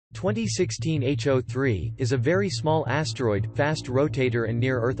2016 HO3 is a very small asteroid, fast rotator and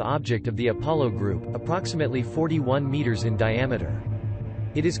near-Earth object of the Apollo group, approximately 41 meters in diameter.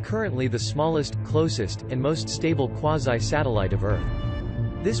 It is currently the smallest, closest, and most stable quasi-satellite of Earth.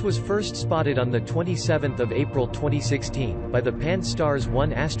 This was first spotted on 27 April 2016, by the Pan-STARRS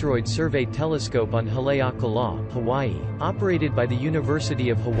 1 asteroid survey telescope on Haleakalā, Hawaii, operated by the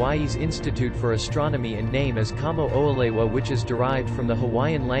University of Hawaii's Institute for Astronomy and name as Kamoʻoalewa, which is derived from the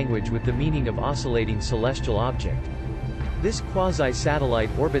Hawaiian language with the meaning of oscillating celestial object. This quasi-satellite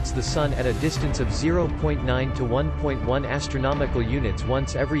orbits the Sun at a distance of 0.9 to 1.1 astronomical units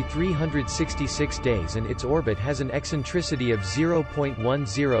once every 366 days, and its orbit has an eccentricity of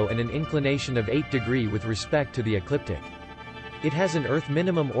 0.10 and an inclination of 8 degrees with respect to the ecliptic. It has an Earth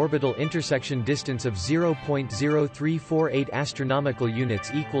minimum orbital intersection distance of 0.0348 astronomical units,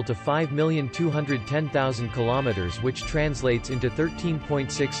 equal to 5,210,000 kilometers, which translates into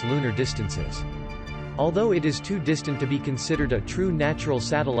 13.6 lunar distances. Although it is too distant to be considered a true natural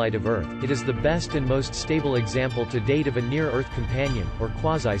satellite of Earth, it is the best and most stable example to date of a near-Earth companion, or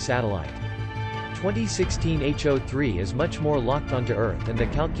quasi-satellite. 2016 HO3 is much more locked onto Earth, and the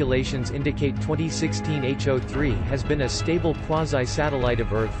calculations indicate 2016 HO3 has been a stable quasi-satellite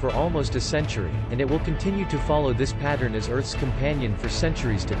of Earth for almost a century, and it will continue to follow this pattern as Earth's companion for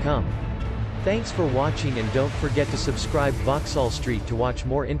centuries to come. Thanks for watching, and don't forget to subscribe Vauxhall Street to watch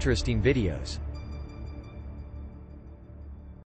more interesting videos.